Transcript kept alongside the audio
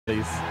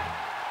Please.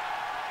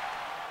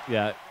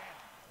 Yeah.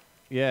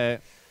 Yeah.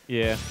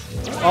 Yeah.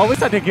 Well, at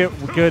least I did get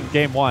good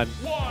game 1.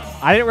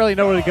 I didn't really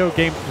know where to go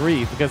game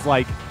 3 because,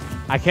 like,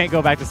 I can't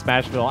go back to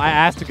Smashville. I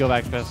asked to go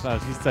back to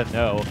Smash. He said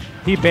no.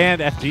 He banned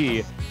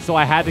FD, so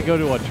I had to go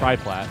to a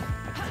triplat.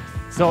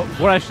 So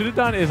what I should have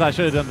done is I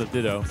should have done the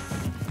Ditto.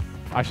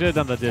 I should have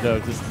done the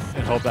Ditto just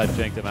in hope I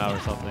janked him out or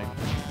something.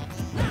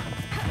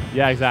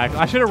 Yeah, exactly.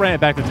 I should have ran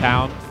it back to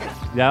town.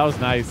 Yeah, that was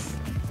nice.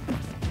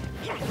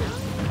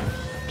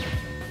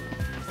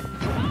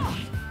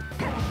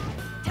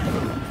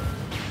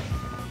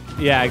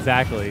 Yeah,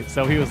 exactly.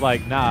 So he was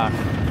like, nah.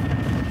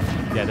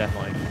 Yeah,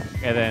 definitely.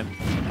 And then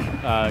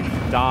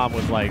Dom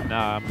was like,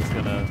 nah, I'm just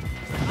gonna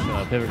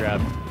pivot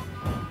grab.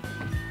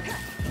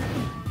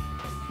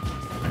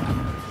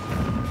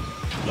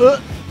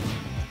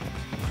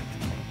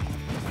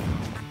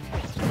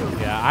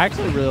 Yeah, I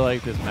actually really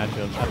like this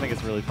matchup. I think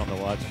it's really fun to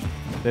watch.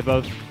 They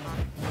both...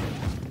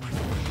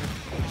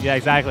 Yeah,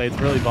 exactly. It's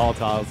really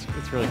volatile.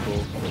 It's really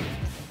cool.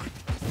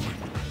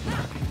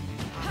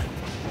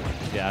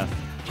 Yeah.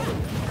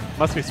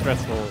 Must be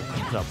stressful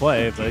to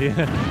play, but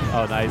yeah.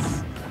 Oh,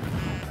 nice.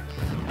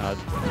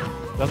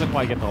 Doesn't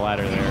quite get the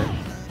ladder there.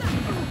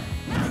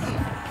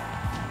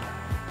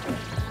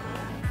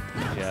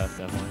 Yeah,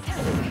 definitely.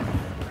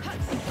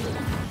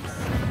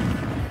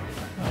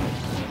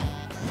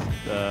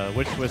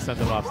 Which was sent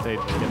him off stage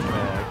when he gets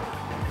back.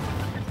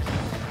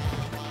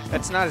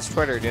 That's not his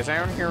Twitter. Does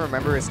anyone here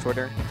remember his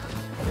Twitter?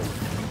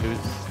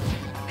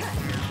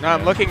 No,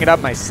 I'm looking it up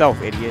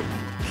myself, idiot.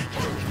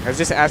 I was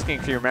just asking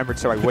if you remembered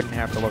so I wouldn't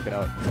have to look it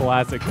up.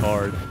 Classic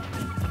card.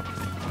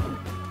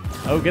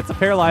 Oh, gets a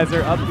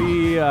paralyzer up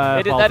the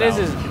that is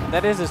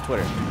his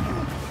Twitter.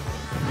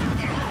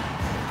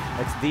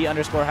 It's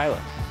the_Hyla.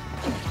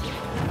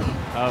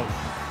 Oh.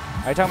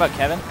 Are you talking about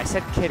Kevin? I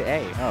said Kid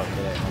A. Oh,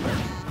 Kid A. Okay.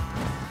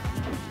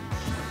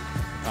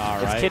 All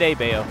right. It's Kid A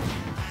Bayo.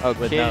 Oh,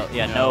 with Kid.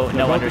 no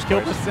underscores.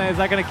 Kill percent. Is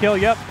that gonna kill?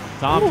 Yep.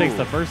 Dom Ooh. takes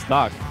the first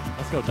stock.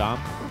 Let's go, Dom.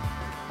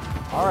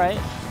 All right.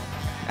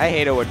 I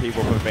hate it when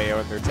people put Bayo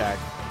in their tag.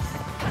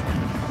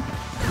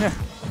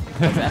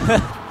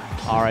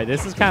 All right,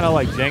 this is kind of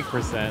like jank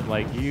percent.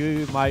 Like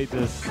you might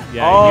just,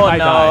 yeah, oh, you might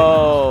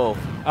no.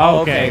 die. Oh,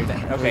 okay.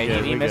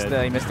 Okay, he missed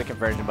the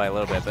conversion by a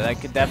little bit, but that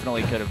could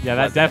have. Yeah,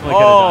 that definitely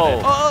could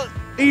have done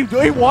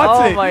it. He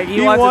wants it. My, he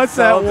wants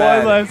that so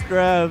bad. one last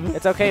grab.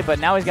 It's okay, but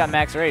now he's got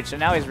max rage, so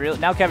now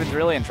now Kevin's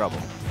really in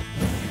trouble.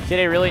 Kid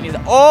A really needs.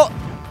 Oh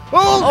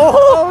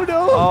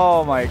no!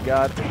 Oh my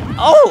God!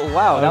 Oh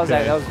wow,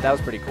 Okay. that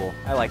was pretty cool.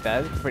 I like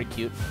that. It's pretty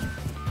cute.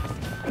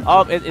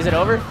 Oh, is it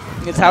over?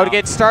 It's how to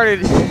get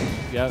started.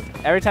 Yep.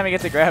 Every time he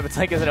gets a grab, it's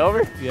like, is it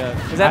over? Yeah.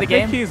 Is that the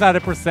game? I think he's at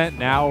a percent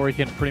now where he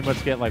can pretty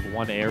much get like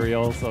one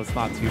aerial, so it's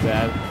not too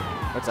bad.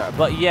 What's up?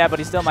 But yeah, but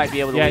he still might be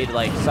able to lead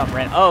like some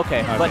random. Oh,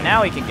 okay. But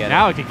now he can get it.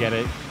 Now he can get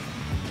it,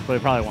 but he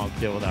probably won't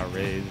kill without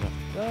rage.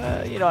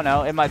 You don't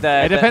know. It might.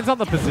 It depends on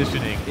the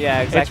positioning.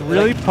 Yeah, exactly. It's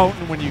really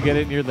potent when you get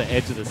it near the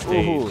edge of the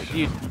stage. Ooh,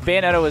 dude,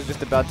 Bayonetta was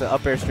just about to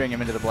up air string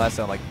him into the blast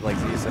zone like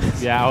Z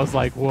says. Yeah, I was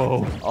like,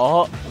 whoa.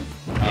 Oh.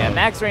 Yeah,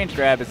 max range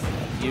grab is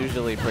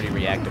usually pretty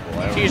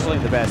reactable. It's usually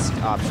the best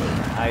option.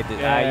 It's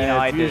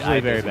usually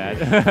very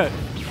bad.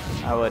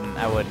 I wouldn't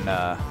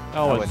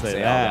say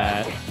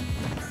that.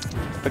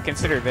 But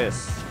consider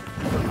this.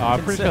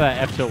 I'm pretty sure that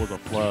F tilt was a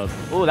flub.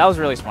 Ooh, that was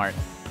really smart.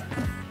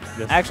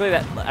 Yes. Actually,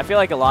 I feel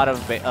like a lot of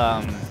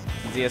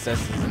ZSS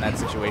is in that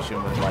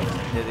situation with like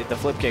the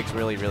flip kick's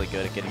really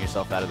good at getting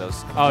yourself out of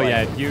those. Oh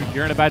yeah,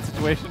 you're in a bad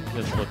situation,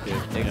 just flip kick.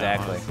 Exactly.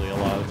 Yeah, honestly, a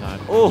lot of the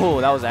time.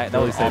 Ooh, that was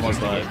almost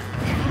good.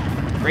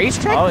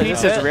 Racetrack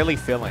pizza is really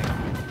filling.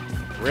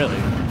 Really?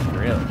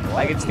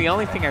 Like it's the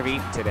only thing I've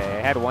eaten today.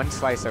 I had one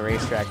slice of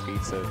racetrack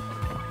pizza.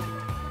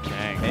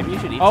 Dang. Maybe you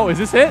should eat. Oh, is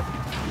this it?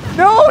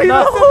 No, he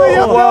messed it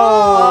up.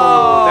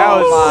 Whoa! That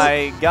was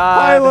my God.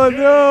 Hyla,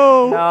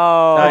 no.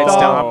 No, it's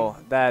dumb.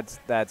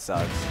 That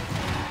sucks.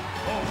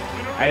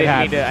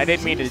 I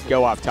didn't mean to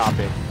go off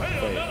topic.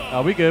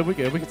 Oh, we good. We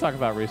can talk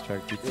about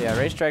racetrack pizza. Yeah,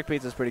 racetrack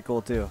pizza is pretty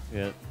cool too.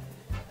 Yeah.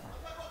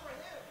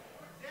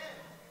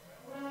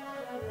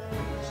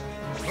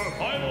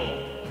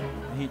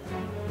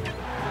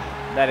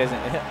 That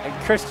isn't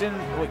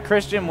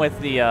Christian with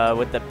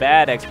the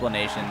bad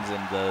explanations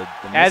and the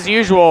As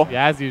usual.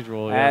 Yeah, as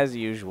usual. Yeah. As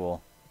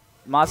usual.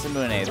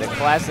 Masamune, the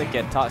classic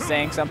at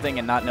saying something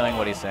and not knowing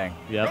what he's saying.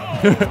 Yep.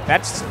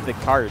 That's the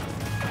card.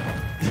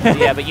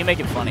 Yeah, but you make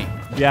it funny.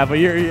 Yeah, but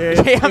you're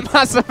Yeah,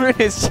 Masamune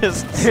is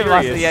just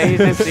serious. Yeah, he's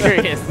just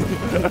serious.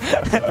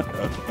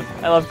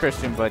 I love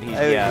Christian, but he's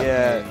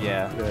yeah.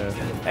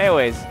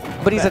 Anyways,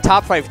 But he's a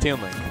top 5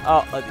 Toonlink.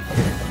 Oh.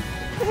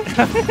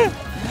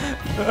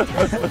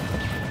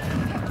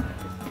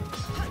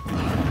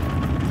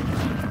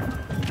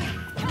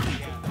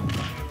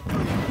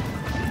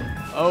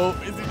 Oh,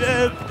 is he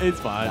dead? It's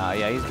fine. Nah,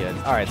 yeah, he's good.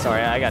 All right,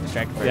 sorry, I got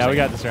distracted for a Yeah, second. we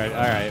got distracted.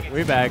 All right,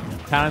 we back.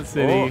 Town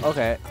City. Oh,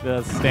 okay.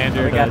 The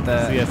standard We got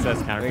the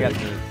CSS counter.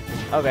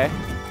 Okay.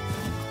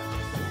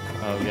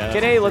 Oh, yeah.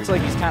 Kid A looks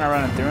like he's kind of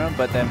running through him,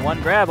 but then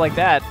one grab like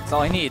that, that's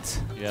all he needs.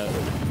 Yeah.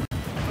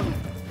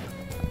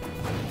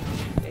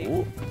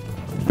 Ooh.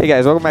 Hey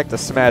guys, welcome back to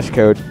Smash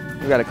Code.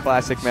 We got a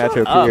classic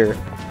matchup up. here.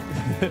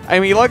 I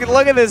mean, look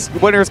at this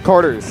winners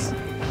quarters.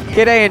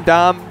 Kid A and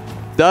Dom,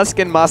 Dusk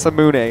and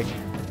Masamune,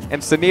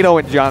 and Sunito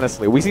and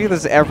Jonasley. We see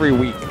this every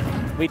week.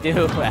 We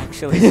do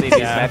actually see these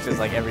matches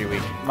like every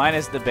week,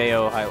 minus the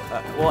Bayo.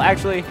 Well,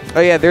 actually,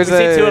 Oh yeah, there's we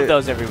see 2 of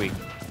those every week.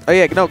 Oh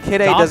yeah, no, Kid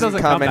A Dom doesn't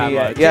doesn't come come any.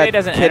 that much. Yeah, Kid A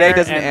doesn't Kid A enter,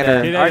 doesn't and,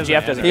 enter. Kid A RGF doesn't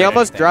doesn't. enter. He get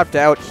almost anything. dropped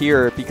out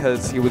here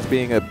because he was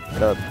being a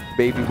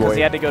baby boy. Because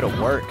he had to go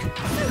to work.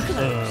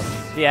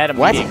 He had a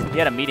What? meeting. He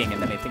had a meeting, and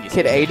then I think he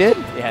Kid skipped. A did?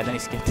 Yeah, then he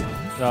skipped.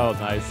 Oh,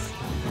 nice.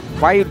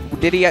 Why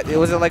did he?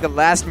 Was it like a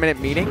last-minute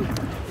meeting?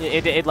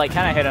 It like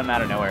kind of hit him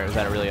out of nowhere. It was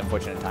at a really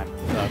unfortunate time.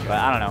 But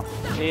I don't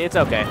know. It's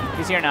okay.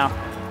 He's here now.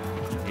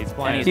 He's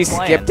playing. He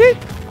playing. skipped it?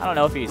 I don't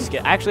know if he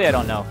skipped. Actually, I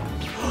don't know.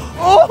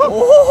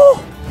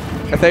 Oh!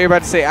 I thought you were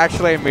about to say,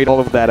 actually, I made all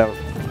of that up.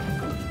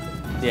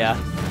 Yeah,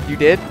 You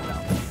did?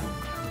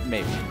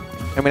 maybe.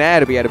 I mean, I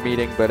had to be at a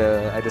meeting, but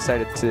I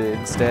decided to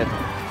instead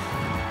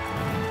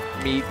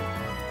meet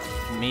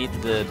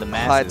the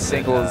masses. hot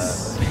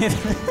singles,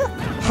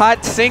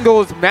 hot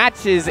singles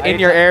matches in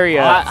your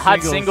area. Hot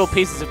Singles. single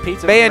pieces of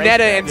pizza. Bayonetta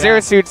from and Racetrack. Zero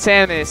Suit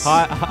Samus.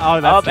 Oh,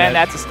 that's Oh, dead. and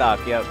that's a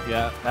stop. Yep.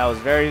 Yeah. That was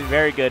very,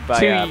 very good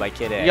by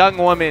Kid A. Young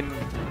woman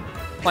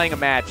playing a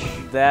match.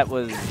 That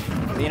was,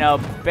 you know,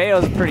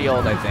 Bayo's pretty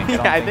old, I think.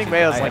 Yeah, I think she's-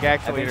 Bayo's, like, I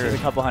actually think she's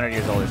a couple 100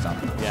 years old or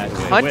something. Yeah, she's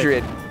a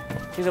 100.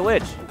 She's a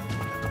witch.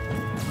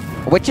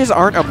 Witches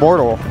aren't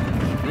immortal.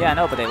 Yeah, I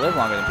know, but they live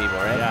longer than people,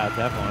 right? Yeah,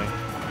 definitely.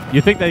 You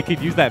think they could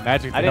use that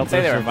magic to I help didn't say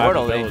they their were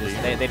immortal.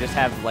 survivability? They just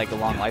have like a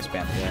long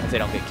lifespan. Yeah. If they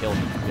don't get killed.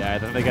 Yeah,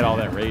 then they get all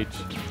that rage.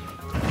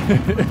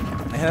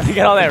 They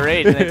get all that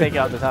rage and they take it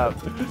out the top.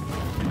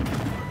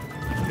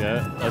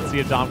 Yeah, let's see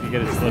if Dom can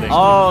get his footing.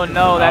 Oh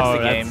no, that's Oh,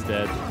 the game.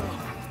 dead.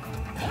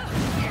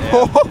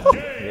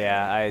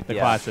 Yeah, The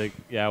classic.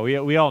 Yeah,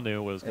 we all knew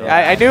it was going.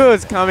 I knew it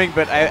was coming,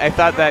 but I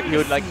thought that he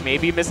would like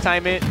maybe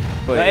mistime it.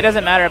 But But it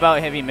doesn't matter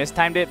about if he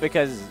mistimed it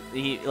because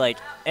he like,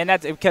 and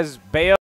that's because Bayo